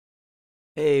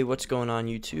Hey, what's going on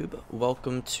YouTube?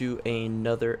 Welcome to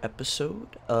another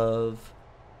episode of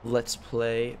Let's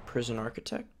Play Prison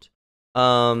Architect.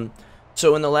 Um,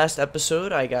 so in the last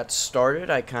episode I got started,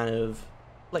 I kind of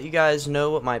let you guys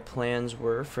know what my plans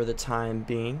were for the time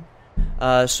being.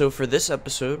 So for this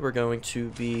episode we're going to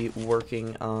be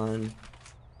working on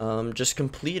just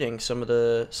completing some of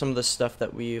the stuff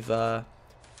that we've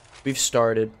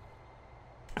started.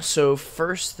 So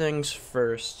first things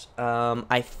first,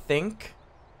 I think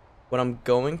what I'm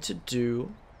going to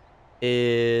do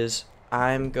is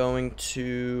I'm going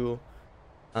to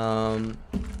um,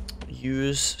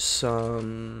 use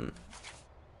some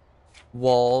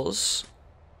walls.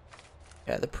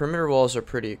 Yeah, the perimeter walls are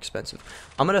pretty expensive.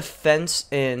 I'm gonna fence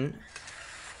in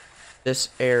this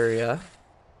area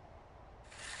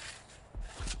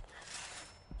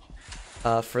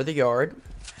for the yard.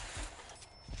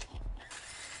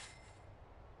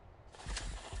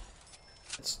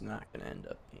 It's not gonna end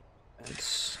up being a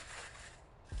fence.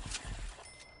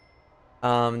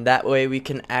 That way we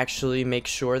can actually make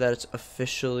sure that it's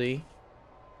officially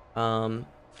a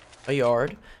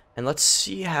yard. And let's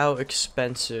see how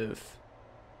expensive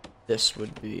this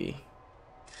would be.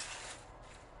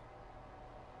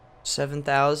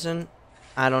 7,000?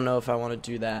 I don't know if I want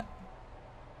to do that.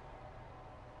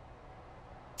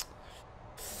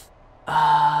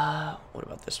 What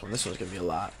about this one? This one's gonna be a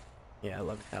lot. Yeah,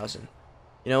 11,000.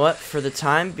 You know what? For the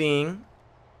time being,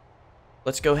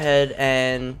 let's go ahead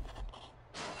and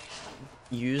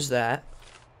use that.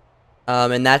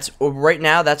 And that's right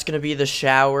now. That's gonna be the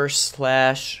shower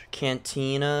slash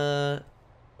cantina.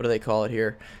 What do they call it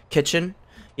here? Kitchen.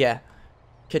 Yeah,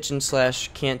 kitchen slash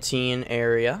canteen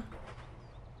area.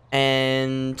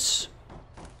 And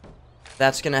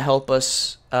that's gonna help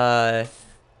us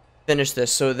finish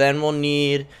this. So then we'll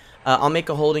need. I'll make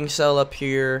a holding cell up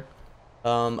here.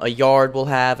 A yard we'll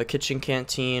have, a kitchen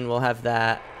canteen, we'll have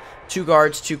that. 2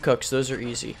 guards, 2 cooks, those are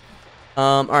easy.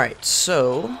 Alright,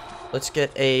 so let's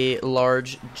get a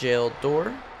large jail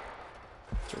door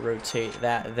to rotate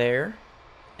that there.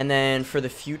 And then for the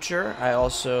future, I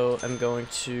also am going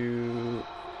to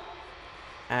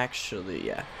actually,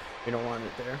 yeah, we don't want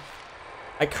it there.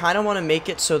 I kind of want to make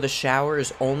it so the shower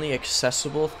is only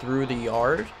accessible through the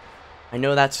yard. I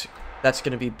know that's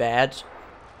going to be bad.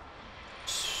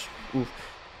 Oof.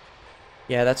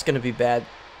 Yeah, that's gonna be bad.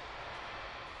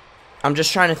 I'm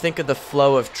just trying to think of the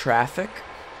flow of traffic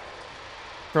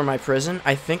for my prison.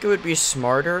 I think it would be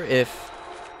smarter if,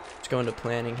 let's go into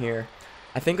planning here.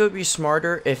 I think it would be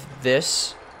smarter if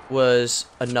this was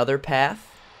another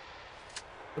path.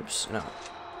 Oops, no.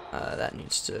 That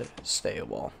needs to stay a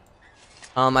wall.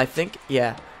 I think,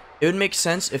 yeah, it would make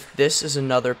sense if this is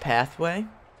another pathway.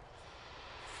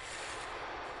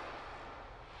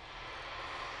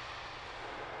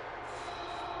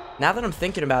 Now that I'm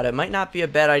thinking about it, it might not be a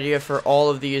bad idea for all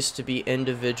of these to be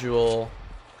individual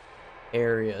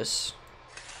areas.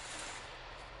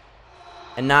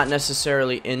 And not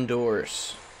necessarily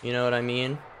indoors. You know what I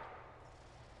mean?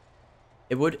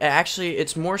 It would actually,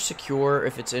 it's more secure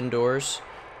if it's indoors.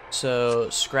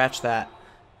 So scratch that.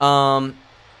 There's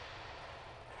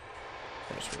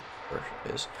where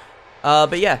it is.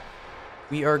 But yeah.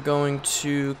 We are going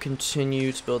to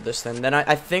continue to build this then. Then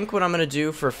I think what I'm going to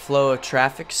do for flow of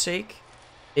traffic's sake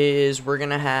is we're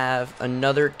going to have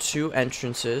another 2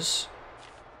 entrances.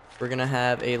 We're going to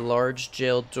have a large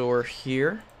jail door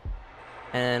here.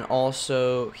 And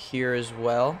also here as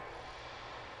well.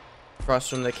 Across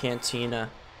from the cantina.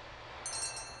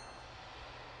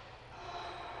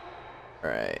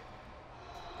 Alright.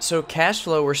 So cash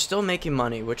flow, we're still making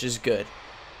money, which is good.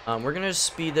 We're going to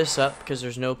speed this up because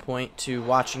there's no point to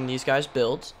watching these guys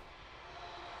build.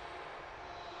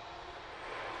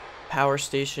 Power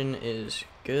station is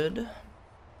good.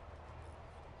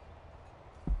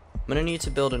 I'm going to need to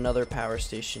build another power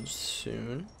station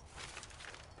soon.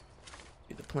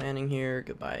 Do the planning here.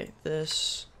 Goodbye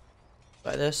this.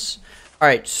 Goodbye this.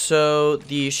 Alright, so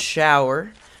the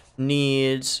shower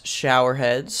needs shower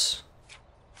heads.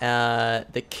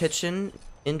 The kitchen,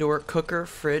 indoor cooker,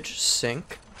 fridge,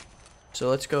 sink. So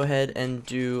let's go ahead and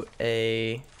do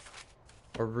a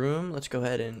room. Let's go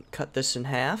ahead and cut this in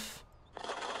half.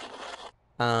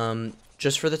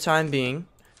 Just for the time being.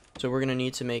 So we're going to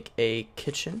need to make a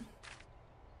kitchen.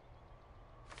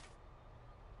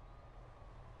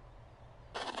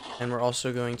 And we're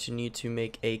also going to need to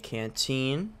make a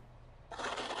canteen.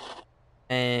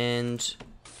 And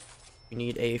we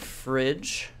need a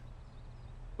fridge.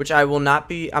 Which I'm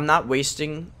not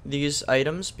wasting these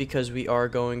items because we are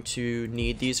going to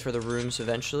need these for the rooms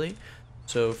eventually.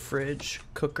 So fridge,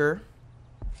 cooker,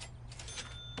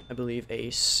 I believe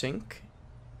a sink.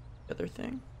 other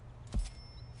thing.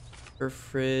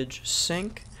 Fridge,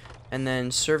 sink, and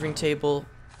then serving table,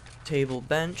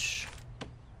 bench.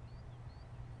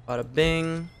 Bada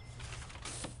bing.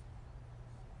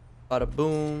 Bada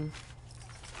boom.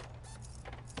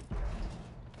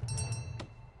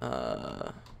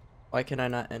 Why can I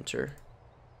not enter?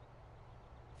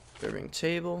 Serving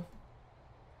table.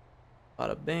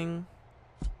 Bada bing.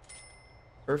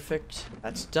 Perfect.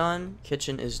 That's done.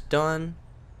 Kitchen is done.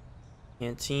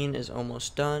 Canteen is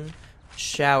almost done.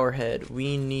 Shower head.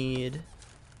 We need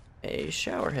a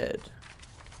shower head.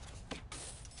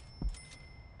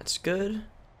 That's good.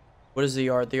 What is the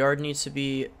yard? The yard needs to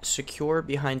be secure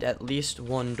behind at least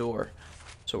one door.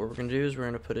 So what we're going to do is we're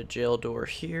going to put a jail door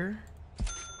here.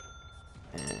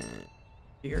 And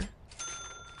here.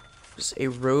 Just a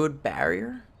road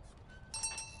barrier.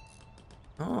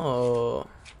 Oh.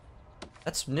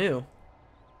 That's new.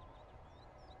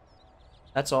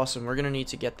 That's awesome. We're going to need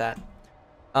to get that.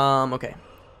 Okay.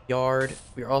 Yard.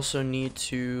 We also need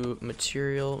to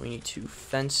material. We need to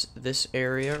fence this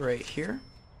area right here.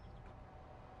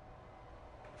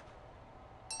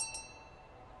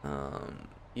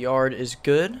 Yard is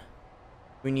good.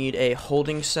 We need a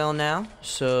holding cell now.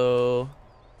 So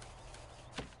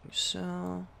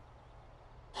cell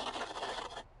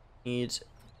needs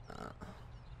a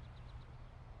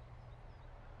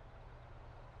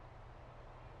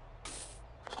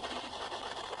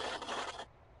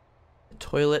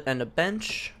toilet and a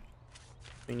bench.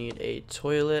 We need a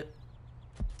toilet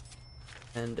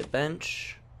and a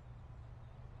bench.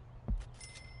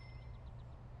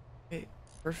 Okay,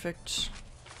 perfect.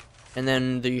 And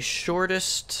then the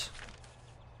shortest,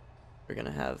 we're gonna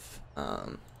have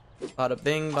bada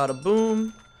bing, bada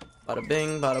boom, bada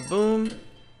bing, bada boom.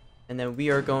 And then we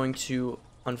are going to,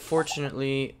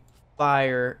 unfortunately,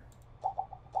 fire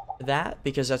that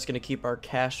because that's going to keep our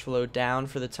cash flow down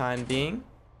for the time being.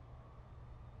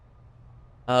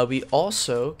 We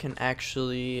also can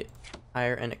actually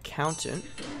hire an accountant.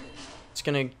 It's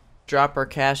going to drop our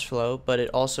cash flow, but it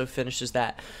also finishes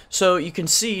that. So you can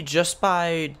see just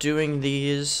by doing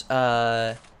these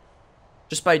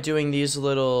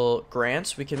little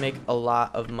grants, we can make a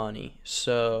lot of money.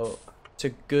 So it's a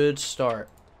good start.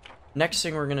 Next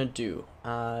thing we're gonna do,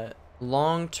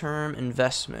 long-term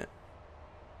investment.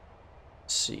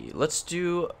 Let's see, let's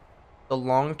do the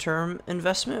long-term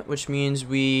investment, which means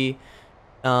we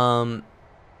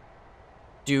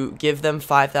give them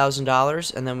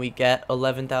 $5,000 and then we get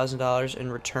 $11,000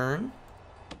 in return.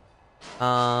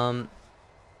 And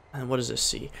what does this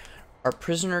see? Our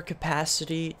prisoner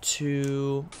capacity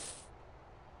to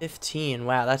 15.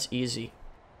 Wow, that's easy.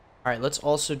 All right, let's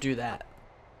also do that.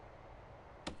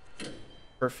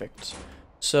 Perfect.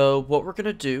 So what we're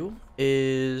gonna do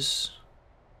is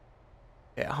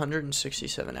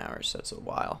 167 hours. That's a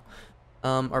while.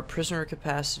 Our prisoner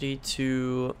capacity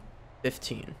to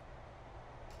 15.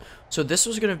 So this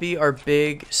was gonna be our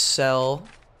big cell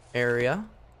area.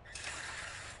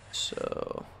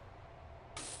 So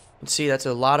you can see that's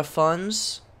a lot of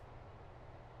funds,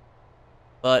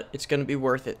 but it's gonna be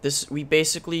worth it. We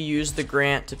basically use the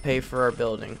grant to pay for our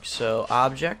building. So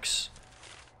objects.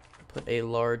 Put a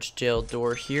large jail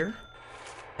door here.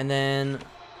 And then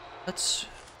let's...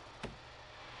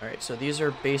 Alright, so these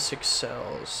are basic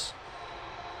cells.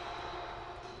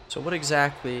 So what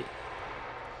exactly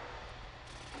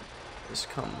does this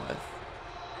come with?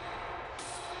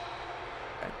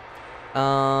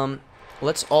 Okay.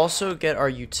 Let's also get our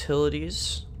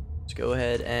utilities. Let's go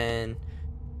ahead and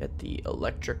get the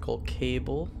electrical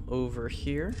cable over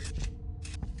here.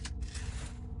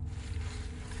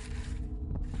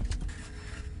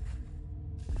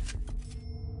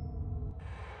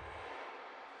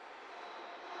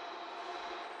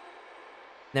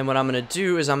 Then what I'm going to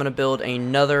do is I'm going to build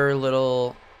another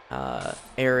little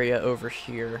area over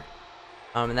here.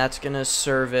 And that's going to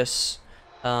service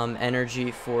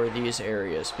energy for these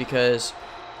areas. Because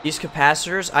these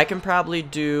capacitors, I can probably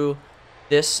do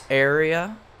this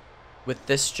area with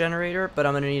this generator. But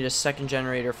I'm going to need a second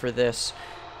generator for this.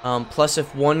 Plus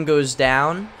if one goes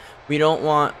down, we don't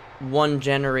want one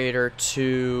generator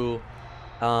to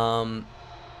do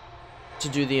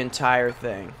the entire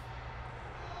thing.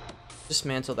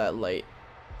 Dismantle that light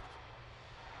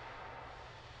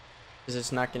because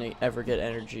it's not going to ever get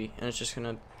energy and it's just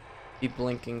going to be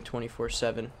blinking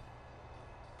 24/7.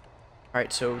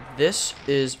 Alright, so this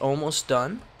is almost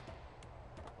done.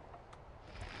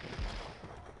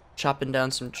 Chopping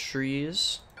down some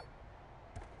trees.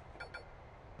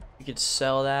 We could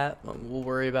sell that, but we'll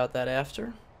worry about that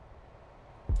after.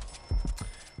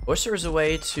 Wish there was a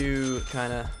way to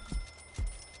kind of,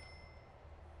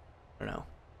 I don't know,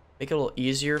 make it a little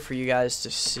easier for you guys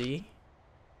to see.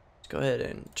 Let's go ahead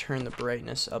and turn the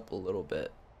brightness up a little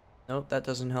bit. Nope, that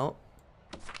doesn't help.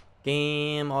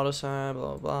 Game, auto sign,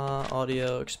 blah, blah, blah,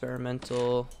 audio,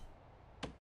 experimental.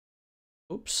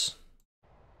 Oops.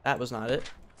 That was not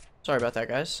it. Sorry about that,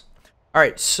 guys.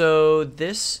 Alright, so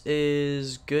this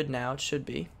is good now. It should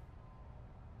be.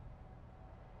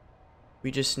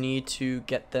 We just need to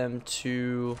get them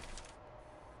to,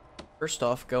 first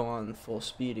off, go on full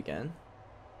speed again.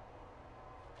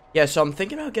 Yeah, so I'm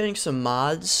thinking about getting some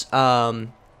mods.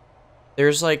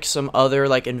 There's like some other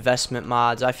like investment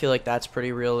mods. I feel like that's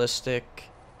pretty realistic.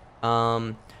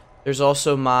 There's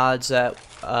also mods that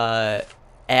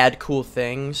add cool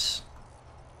things.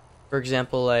 For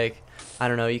example, like, I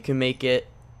don't know, you can make it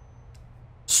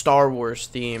Star Wars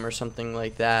theme or something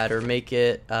like that, or make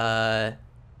it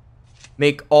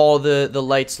make all the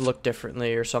lights look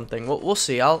differently or something. We'll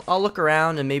see. I'll look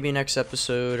around, and maybe next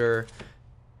episode or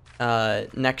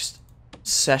next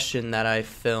session that I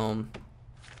film,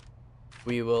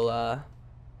 we will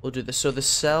we'll do this. So the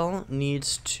cell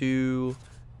needs to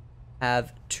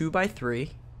have 2x3.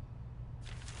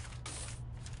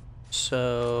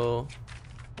 So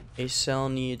a cell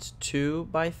needs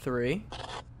 2x3.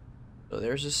 So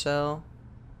there's a cell.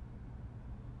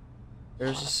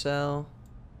 There's a cell.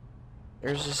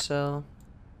 There's a cell.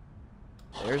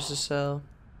 There's a cell.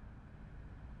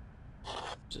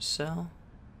 There's a cell.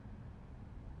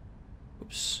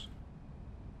 Oops.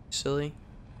 Silly.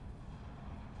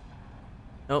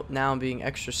 Nope, now I'm being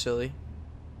extra silly.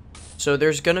 So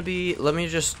there's gonna be, let me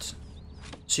just,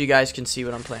 so you guys can see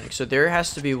what I'm planning. So there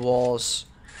has to be walls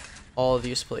all of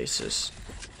these places.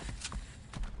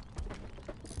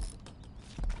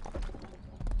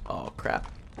 Oh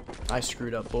crap. I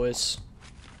screwed up, boys.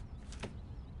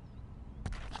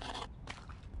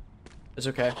 It's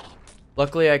okay.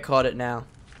 Luckily I caught it now.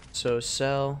 So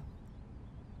cell.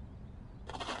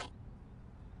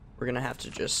 We're gonna have to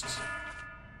just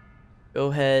go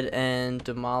ahead and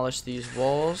demolish these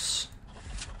walls.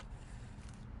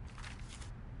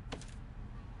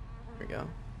 There we go.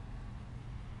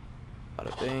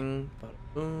 Bada bing, bada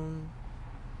boom.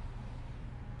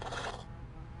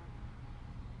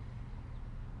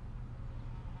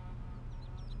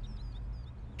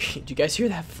 Did you guys hear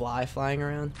that fly flying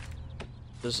around?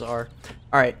 Bizarre.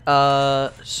 Alright,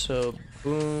 so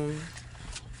boom,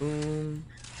 boom,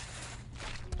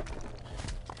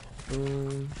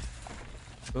 boom,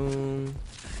 boom,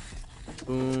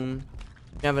 boom.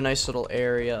 We have a nice little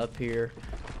area up here.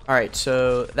 Alright,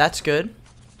 so that's good.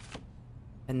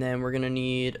 And then we're gonna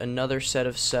need another set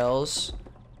of cells.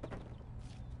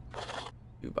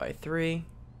 2x3,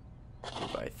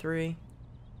 2x3,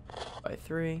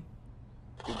 2x3,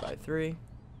 2x3.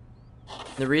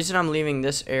 The reason I'm leaving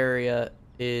this area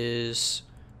is,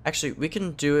 actually, we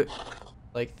can do it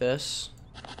like this.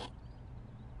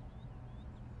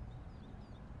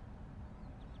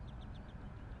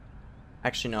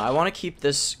 Actually, no, I want to keep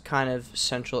this kind of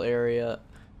central area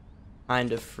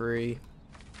kind of free.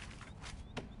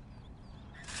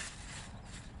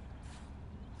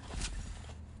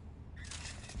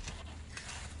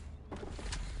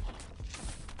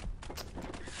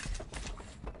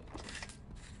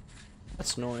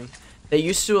 That's annoying. They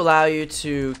used to allow you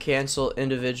to cancel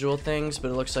individual things, but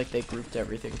it looks like they grouped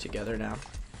everything together now.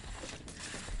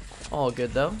 All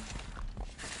good, though.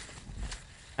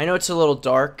 I know it's a little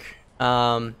dark,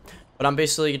 but I'm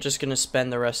basically just going to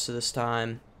spend the rest of this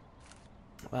time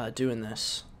doing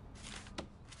this.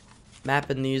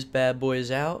 Mapping these bad boys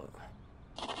out.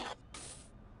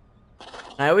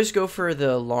 I always go for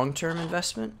the long-term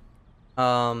investment.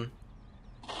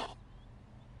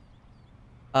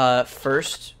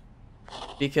 First,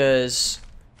 because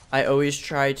I always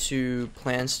try to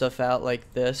plan stuff out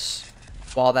like this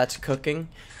while that's cooking.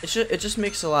 It just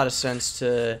makes a lot of sense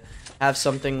to have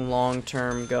something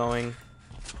long-term going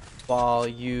while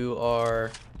you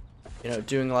are, you know,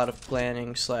 doing a lot of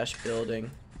planning slash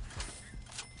building.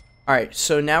 Alright,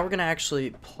 so now we're gonna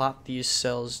actually plop these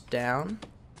cells down.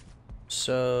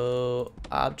 So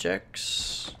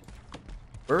objects,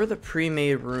 where are the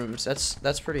pre-made rooms?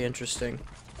 That's pretty interesting.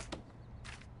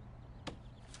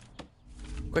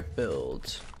 Quick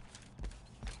build.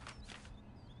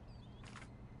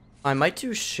 I might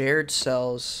do shared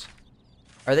cells.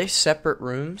 Are they separate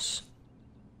rooms?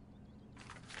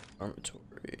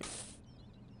 Dormitory.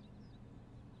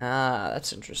 Ah,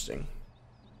 that's interesting.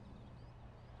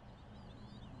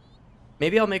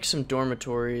 Maybe I'll make some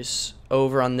dormitories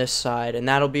over on this side, and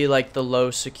that'll be like the low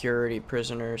security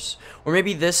prisoners. Or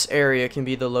maybe this area can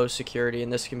be the low security,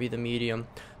 and this can be the medium.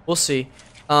 We'll see.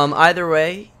 Either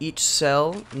way, each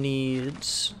cell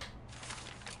needs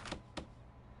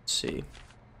Let's see.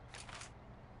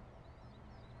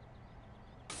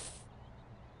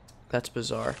 That's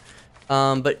bizarre.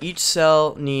 But each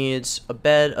cell needs a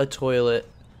bed, a toilet,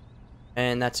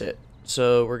 and that's it.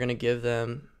 So we're gonna give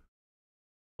them.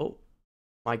 Oh,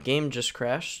 my game just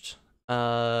crashed.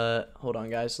 Hold on,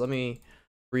 guys. Let me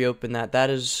reopen that. That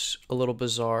is a little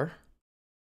bizarre.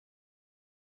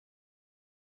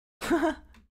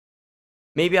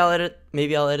 Maybe I'll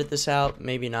edit this out.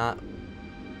 Maybe not.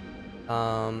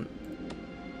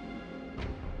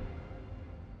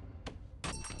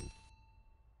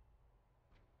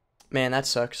 Man, that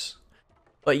sucks.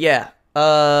 But yeah.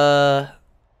 Wow,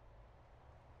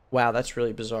 that's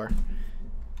really bizarre.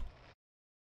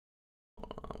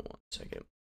 Hold on 1 second.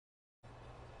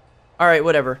 Alright,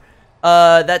 whatever.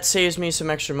 That saves me some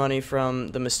extra money from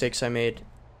the mistakes I made.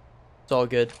 It's all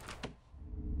good.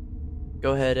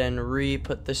 Go ahead and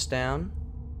re-put this down.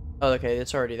 Oh, okay,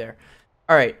 it's already there.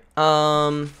 Alright,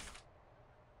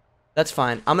 that's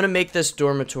fine. I'm gonna make this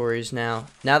dormitories now.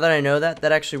 Now that I know that,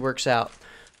 that actually works out.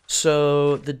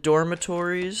 So, the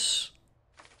dormitories,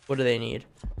 what do they need?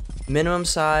 Minimum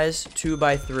size,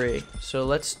 2x3. So,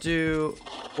 let's do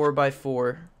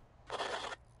 4x4.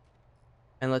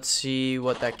 And let's see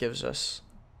what that gives us.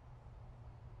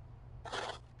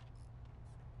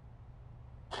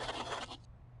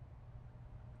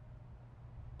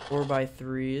 Four by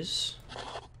threes.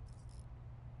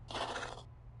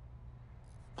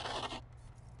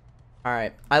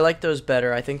 Alright, I like those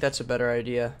better. I think that's a better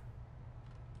idea.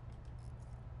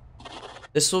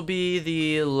 This will be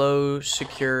the low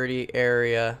security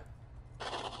area.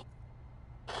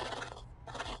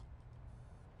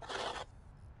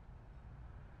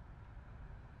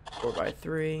 Four by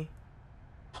three.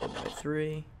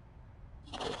 4x3.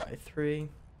 4x3.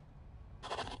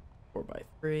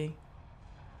 4x3.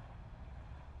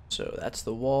 So that's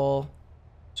the wall.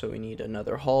 So we need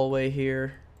another hallway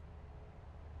here.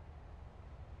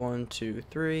 1, 2,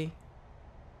 3.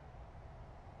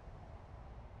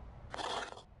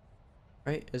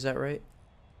 Right? Is that right?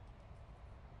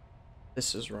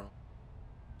 This is wrong.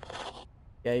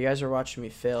 Yeah, you guys are watching me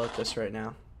fail at this right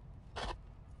now.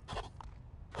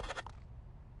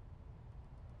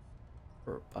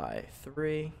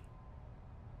 4x3.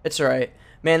 It's alright.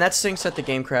 Man, that stinks that the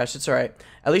game crashed. It's alright.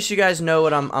 At least you guys know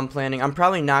what I'm planning. I'm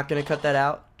probably not going to cut that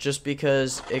out just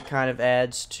because it kind of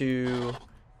adds to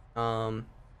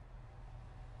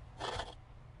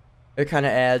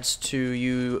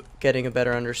you getting a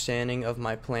better understanding of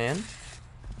my plan.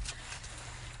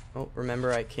 Oh,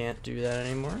 remember I can't do that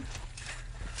anymore.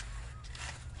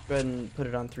 Go ahead and put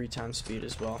it on 3 times speed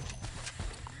as well.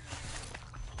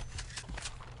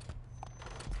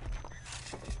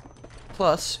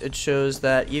 Plus, it shows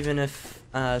that even if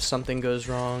something goes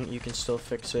wrong, you can still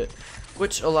fix it,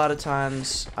 which a lot of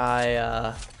times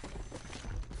I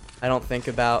don't think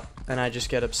about and I just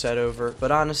get upset over.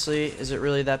 But honestly, is it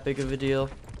really that big of a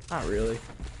deal? Not really.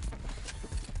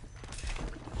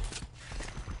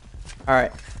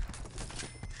 Alright.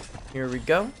 Here we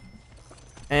go.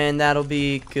 And that'll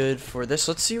be good for this.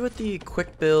 Let's see what the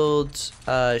quick build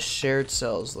shared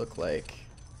cells look like.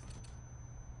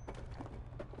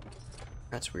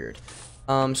 That's weird.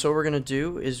 So what we're going to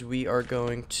do is we are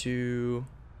going to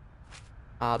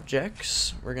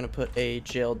objects. We're going to put a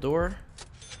jail door.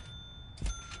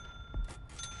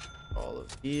 All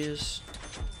of these.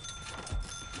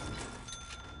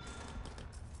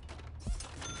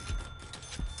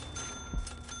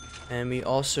 And we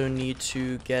also need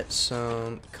to get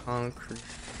some concrete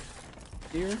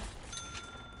here.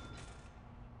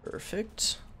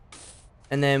 Perfect.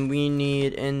 And then we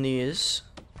need in these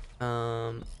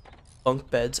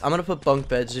bunk beds. I'm gonna put bunk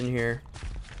beds in here.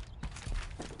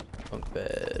 Bunk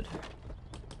bed.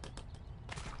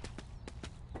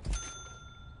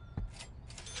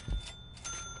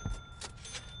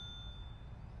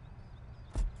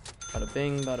 Bada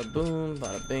bing, bada boom,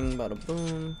 bada bing, bada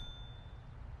boom.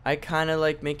 I kind of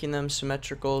like making them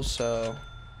symmetrical, so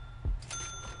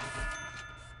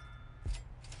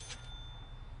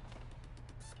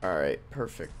alright,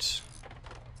 perfect.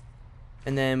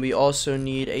 And then we also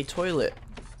need a toilet.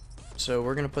 So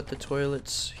we're going to put the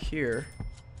toilets here.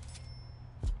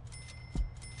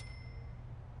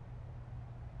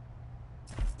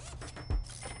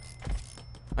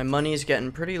 My money is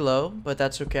getting pretty low, but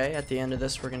that's okay. At the end of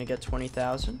this, we're going to get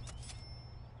 20,000.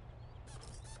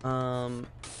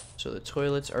 So the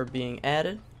toilets are being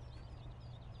added.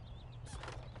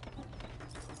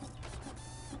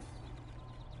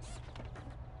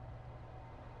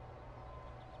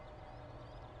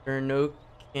 There are no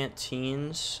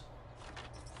canteens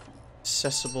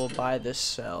accessible by this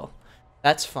cell.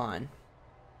 That's fine.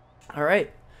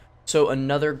 Alright. So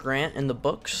another grant in the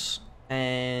books,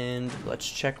 and let's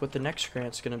check what the next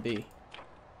grant's gonna be.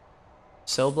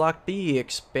 Cell block B,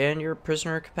 expand your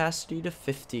prisoner capacity to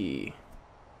 50.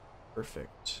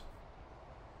 Perfect.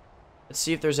 Let's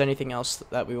see if there's anything else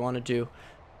that we want to do.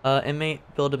 Inmate,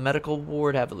 build a medical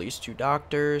ward, have at least 2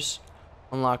 doctors.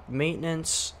 Unlock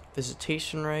maintenance,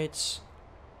 visitation rights.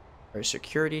 Our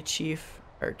security chief,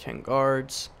 our 10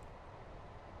 guards.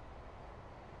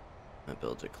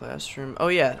 Build a classroom. Oh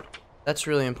yeah, that's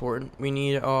really important. We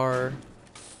need our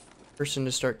person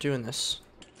to start doing this.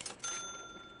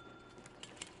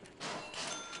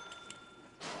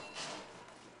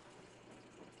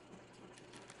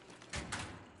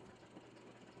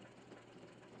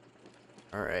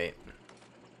 Alright.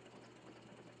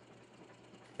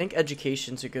 I think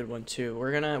education's a good one too.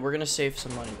 We're gonna save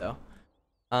some money though.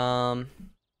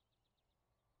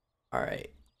 Alright.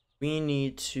 We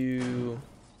need to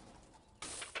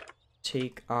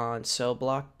take on cell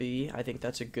block B. I think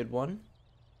that's a good one.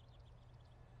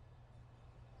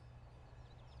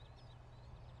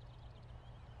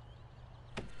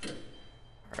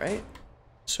 Alright.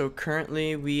 So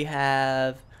currently we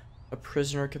have a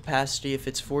prisoner capacity if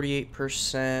it's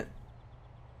 48%.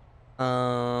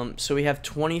 So we have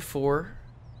 24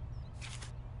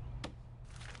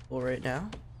 right now.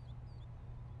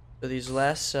 So these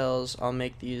last cells, I'll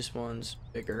make these ones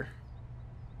bigger.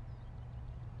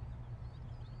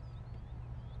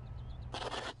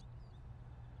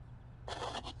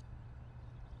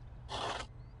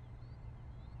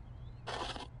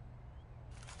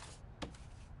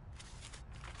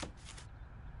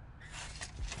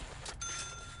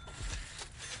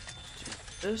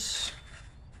 This.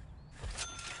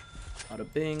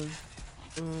 Bada bing,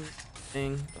 boom,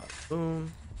 bing, bada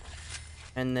boom.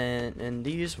 And then in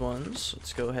these ones,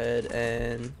 let's go ahead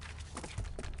and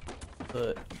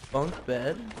put bunk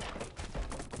bed.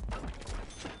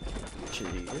 Each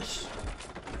of these.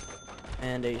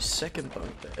 And a second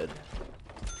bunk bed.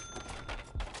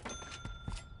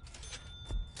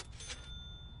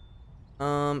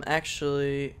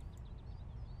 Actually,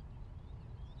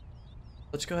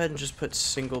 let's go ahead and just put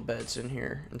single beds in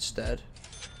here instead.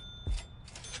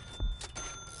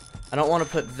 I don't want to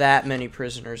put that many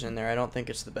prisoners in there. I don't think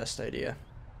it's the best idea.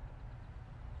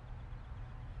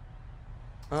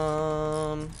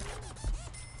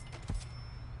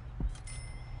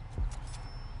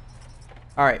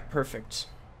 Alright, perfect.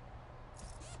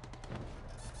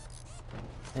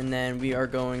 And then we are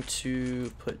going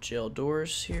to put jail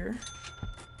doors here.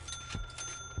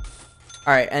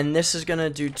 Alright, and this is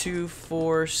gonna do 2,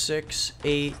 4, 6,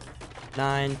 8,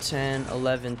 9, 10,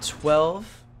 11,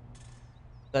 12.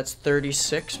 That's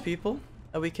 36 people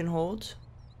that we can hold.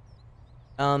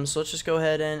 So let's just go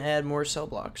ahead and add more cell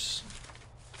blocks.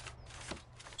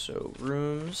 So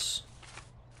rooms.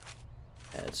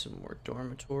 Add some more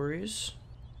dormitories.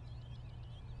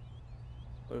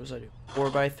 What was I doing?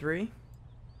 4 by 3.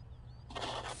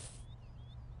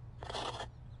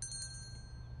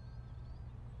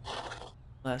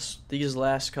 These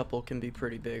last couple can be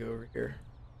pretty big over here.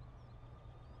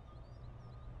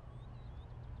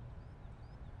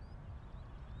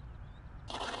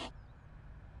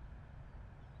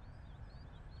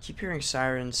 Keep hearing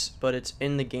sirens, but it's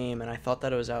in the game, and I thought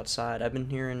that it was outside. I've been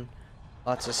hearing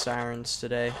lots of sirens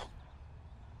today.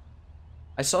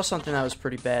 I saw something that was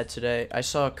pretty bad today. I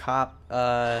saw a cop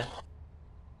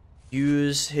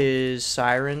use his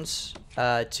sirens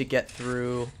to get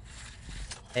through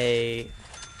an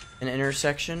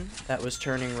intersection that was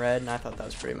turning red, and I thought that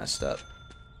was pretty messed up.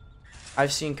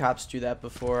 I've seen cops do that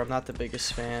before. I'm not the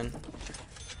biggest fan.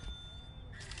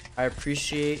 I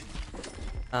appreciate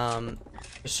the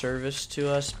service to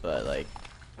us, but like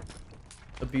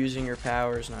abusing your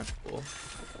power is not cool.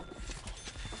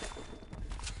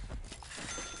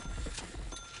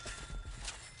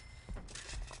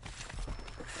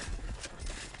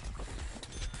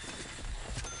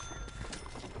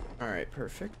 Alright,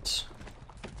 perfect.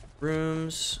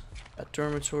 Rooms, got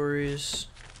dormitories.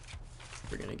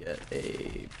 We're gonna get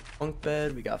a bunk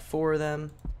bed. We got 4 of them.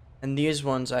 And these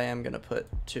ones I am gonna put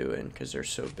 2 in because they're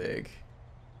so big.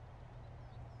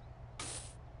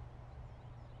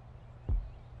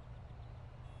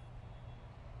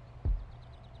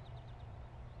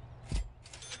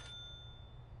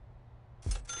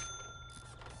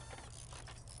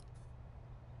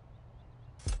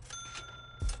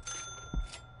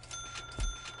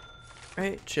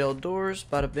 Alright, jail doors,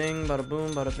 bada bing, bada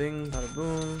boom, bada bing, bada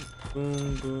boom,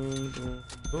 boom, boom, boom,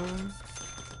 boom.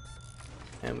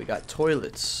 And we got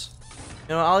toilets.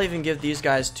 You know, I'll even give these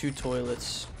guys 2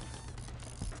 toilets.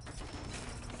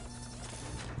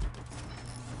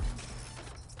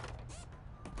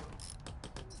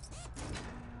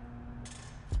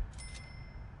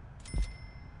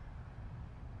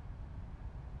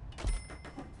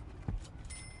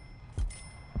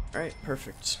 Alright,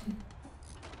 perfect.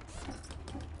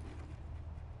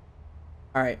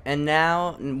 Alright, and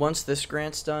now, once this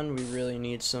grant's done, we really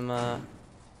need some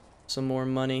more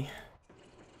money.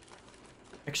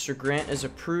 Extra grant is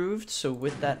approved, so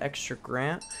with that extra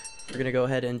grant, we're going to go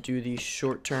ahead and do the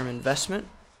short-term investment.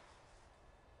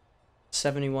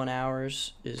 71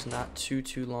 hours is not too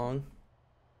long.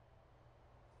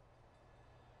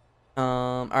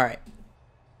 Alright.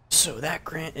 So that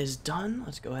grant is done.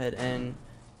 Let's go ahead and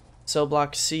cell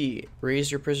block C.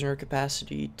 Raise your prisoner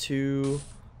capacity to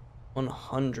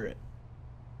 100.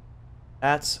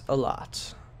 That's a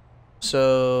lot.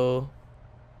 So,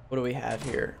 what do we have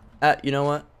here? You know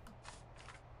what?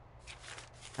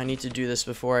 I need to do this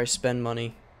before I spend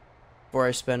money. Before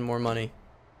I spend more money.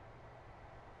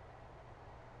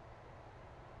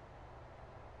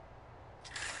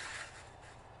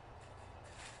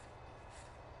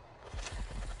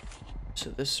 So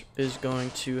this is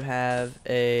going to have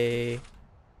a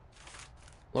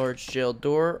large jail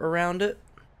door around it.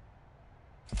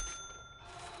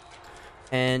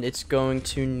 And it's going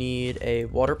to need a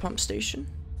water pump station.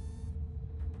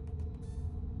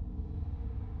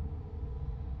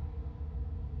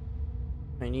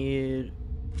 I need...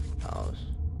 oh,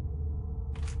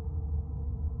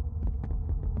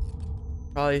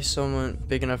 probably someone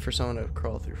big enough for someone to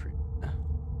crawl through for you.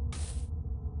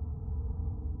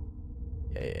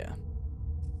 Yeah.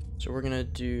 So we're gonna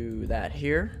do that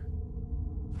here.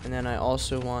 And then I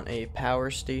also want a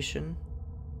power station.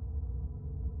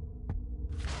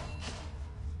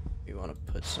 We want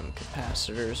to put some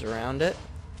capacitors around it.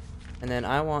 And then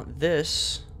I want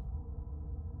this.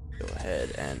 Go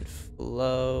ahead and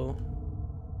flow.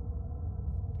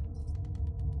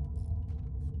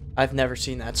 I've never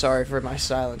seen that. Sorry for my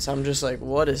silence. I'm just like,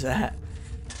 what is that?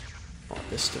 I want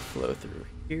this to flow through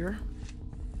here.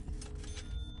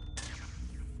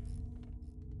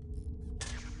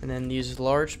 And then these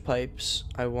large pipes,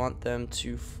 I want them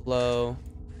to flow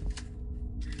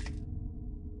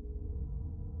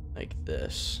like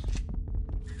this.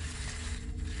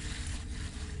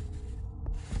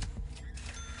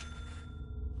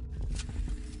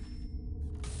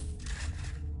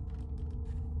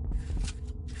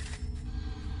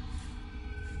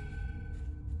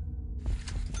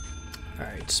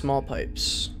 Alright, small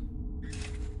pipes.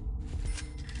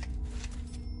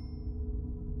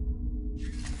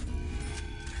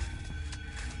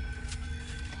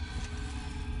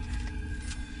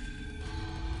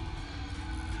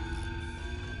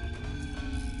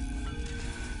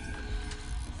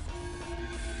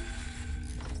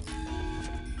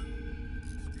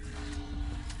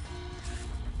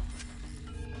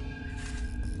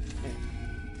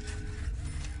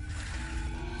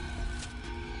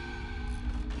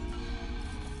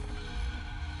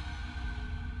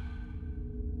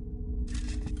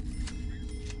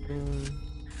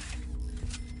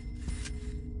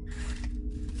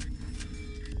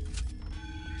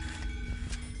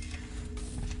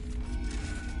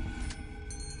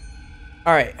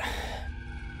 Alright,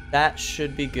 that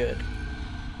should be good.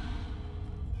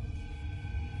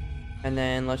 And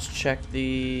then let's check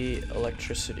the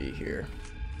electricity here.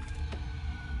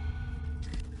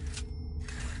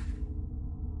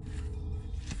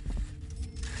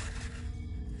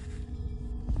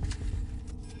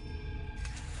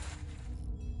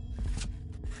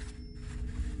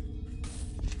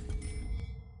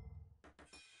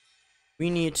 We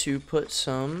need to put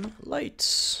some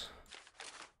lights.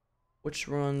 Which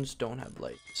ones don't have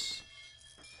lights?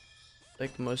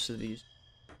 Like most of these,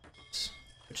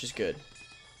 which is good.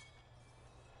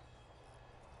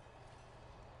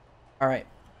 Alright,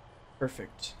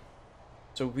 perfect.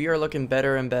 So we are looking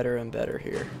better and better and better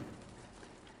here.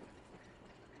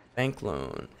 Bank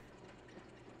loan.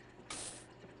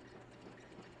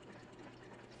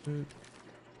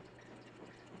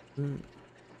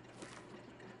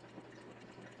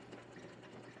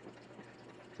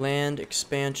 Land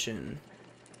expansion.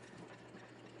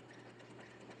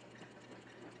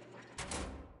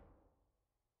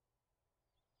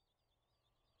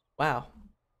 Wow.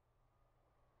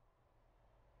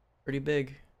 Pretty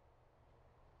big.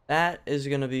 That is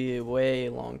going to be way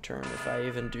long term if I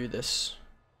even do this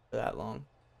for that long.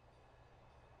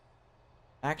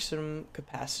 Maximum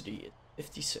capacity is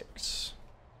 56.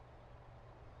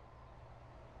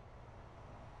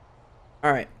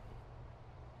 Alright.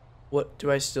 What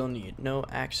do I still need? No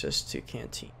access to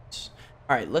canteens.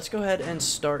 Alright, let's go ahead and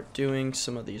start doing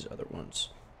some of these other ones.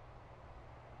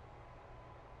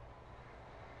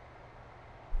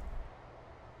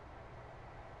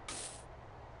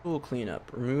 School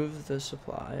cleanup. Remove the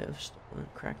supply of stolen.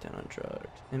 Crackdown on drugs.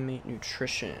 Inmate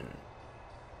nutrition.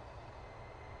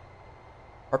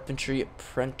 Carpentry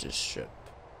apprenticeship.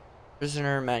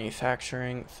 Prisoner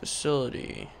manufacturing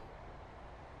facility.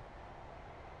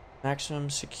 Maximum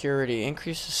security.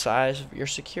 Increase the size of your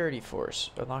security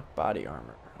force. Unlock body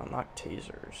armor. Unlock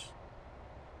tasers.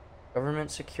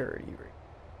 Government security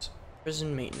rates.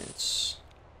 Prison maintenance.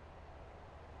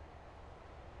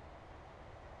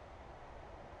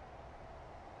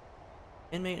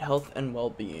 Inmate health and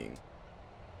well-being.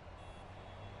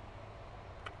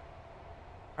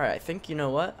 Alright, I think, you know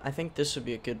what? I think this would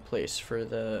be a good place for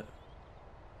the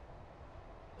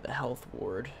health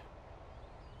ward.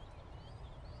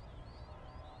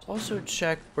 Also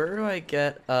check, where do I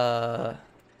get, Bulls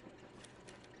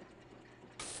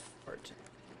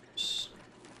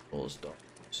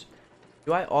dogs.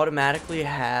 Do I automatically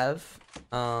have,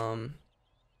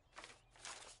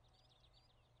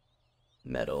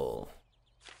 metal?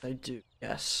 I do,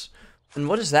 yes. And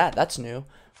what is that? That's new.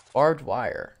 Barbed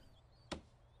wire.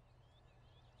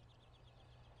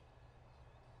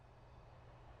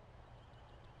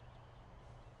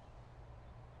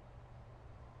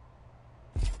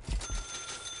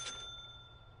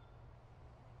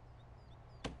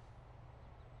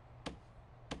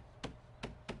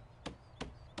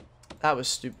 That was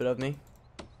stupid of me.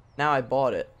 Now I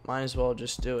bought it. Might as well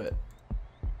just do it.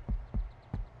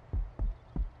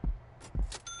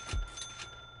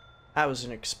 That was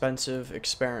an expensive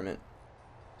experiment.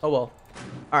 Oh well.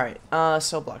 Alright,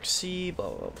 cell block C,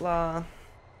 blah blah blah.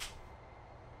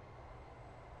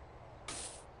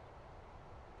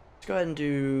 Let's go ahead and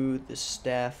do the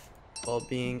staff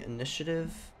well-being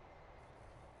initiative.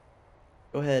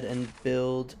 Go ahead and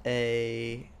build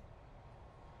a...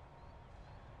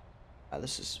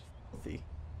 this is filthy.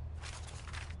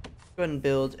 Go ahead and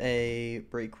build a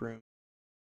break room.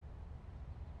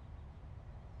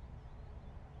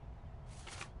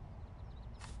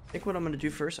 I think what I'm going to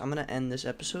do first, I'm going to end this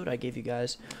episode. I gave you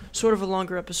guys sort of a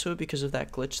longer episode because of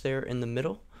that glitch there in the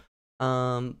middle.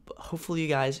 Hopefully you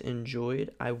guys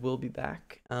enjoyed. I will be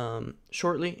back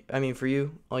shortly. I mean, for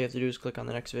you, all you have to do is click on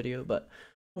the next video. But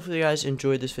hopefully you guys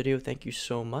enjoyed this video. Thank you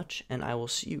so much, and I will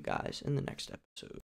see you guys in the next episode.